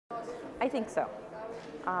I think so.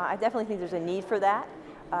 I definitely think there's a need for that.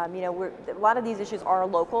 You know, a lot of these issues are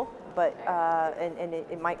local, but and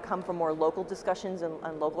it might come from more local discussions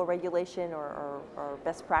and local regulation or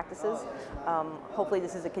best practices. Hopefully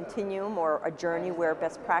this is a continuum or a journey where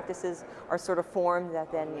best practices are sort of formed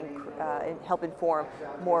that then help inform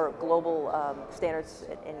more global standards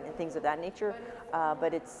and things of that nature.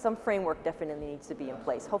 But some framework definitely needs to be in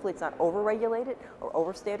place. Hopefully it's not over-regulated or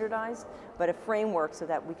over-standardized, but a framework so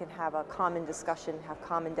that we can have a common discussion, have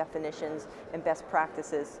common definitions and best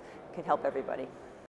practices can help everybody.